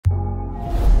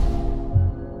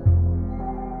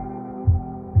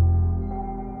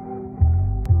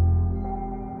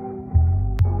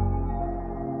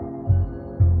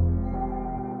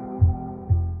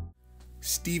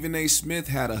Stephen A. Smith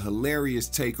had a hilarious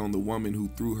take on the woman who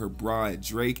threw her bra at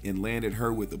Drake and landed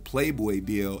her with a Playboy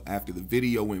deal after the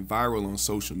video went viral on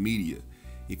social media.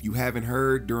 If you haven't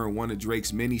heard, during one of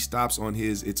Drake's many stops on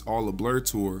his It's All a Blur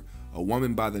tour, a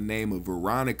woman by the name of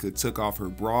Veronica took off her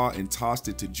bra and tossed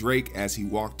it to Drake as he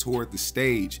walked toward the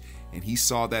stage, and he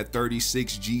saw that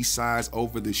 36G size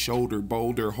over the shoulder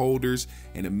boulder holders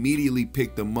and immediately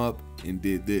picked them up and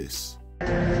did this.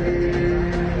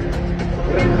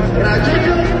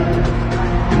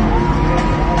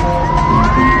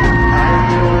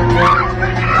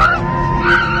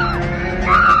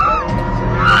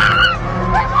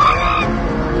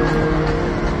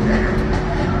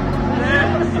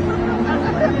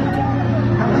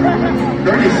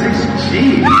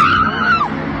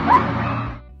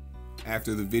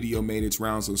 After the video made its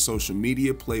rounds on social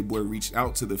media, Playboy reached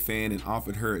out to the fan and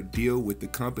offered her a deal with the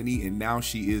company, and now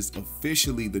she is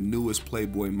officially the newest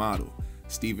Playboy model.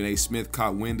 Stephen A. Smith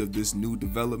caught wind of this new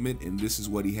development, and this is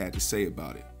what he had to say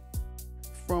about it.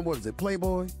 From, what is it,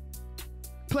 Playboy?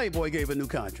 Playboy gave a new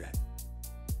contract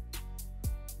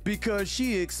because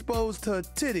she exposed her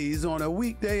titties on a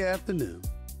weekday afternoon.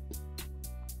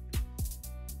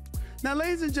 Now,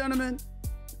 ladies and gentlemen,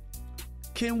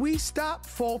 can we stop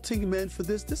faulting men for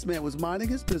this? This man was minding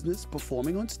his business,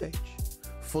 performing on stage,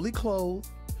 fully clothed,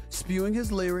 spewing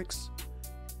his lyrics.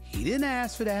 He didn't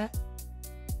ask for that.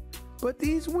 But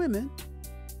these women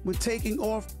were taking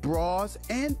off bras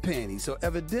and panties, so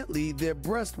evidently their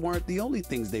breasts weren't the only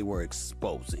things they were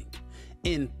exposing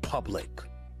in public.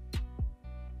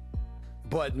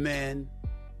 But men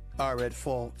are at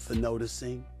fault for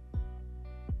noticing.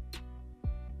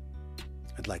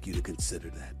 I'd like you to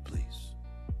consider that, please,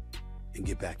 and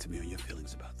get back to me on your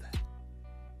feelings about that.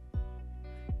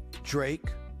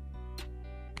 Drake,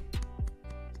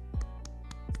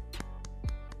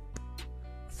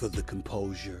 for the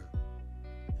composure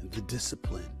and the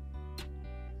discipline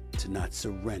to not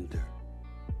surrender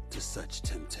to such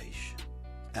temptation.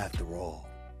 After all,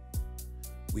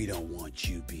 we don't want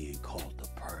you being called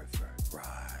a pervert,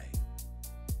 right?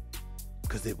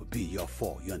 Because it would be your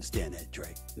fault. You understand that,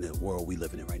 Drake? In the world we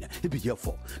living in right now, it'd be your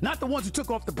fault. Not the ones who took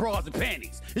off the bras and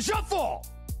panties. It's your fault.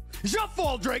 It's your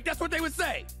fault, Drake. That's what they would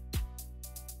say.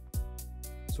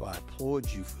 So I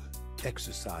applaud you for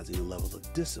exercising a level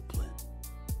of discipline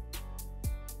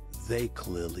they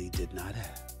clearly did not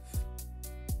have.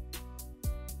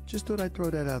 Just thought I'd throw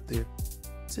that out there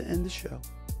to end the show.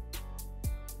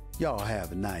 Y'all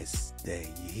have a nice day,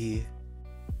 you hear?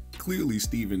 Clearly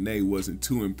Stephen A. wasn't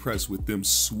too impressed with them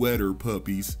sweater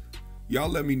puppies. Y'all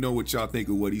let me know what y'all think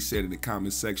of what he said in the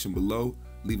comment section below.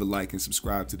 Leave a like and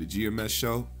subscribe to the GMS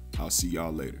show. I'll see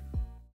y'all later.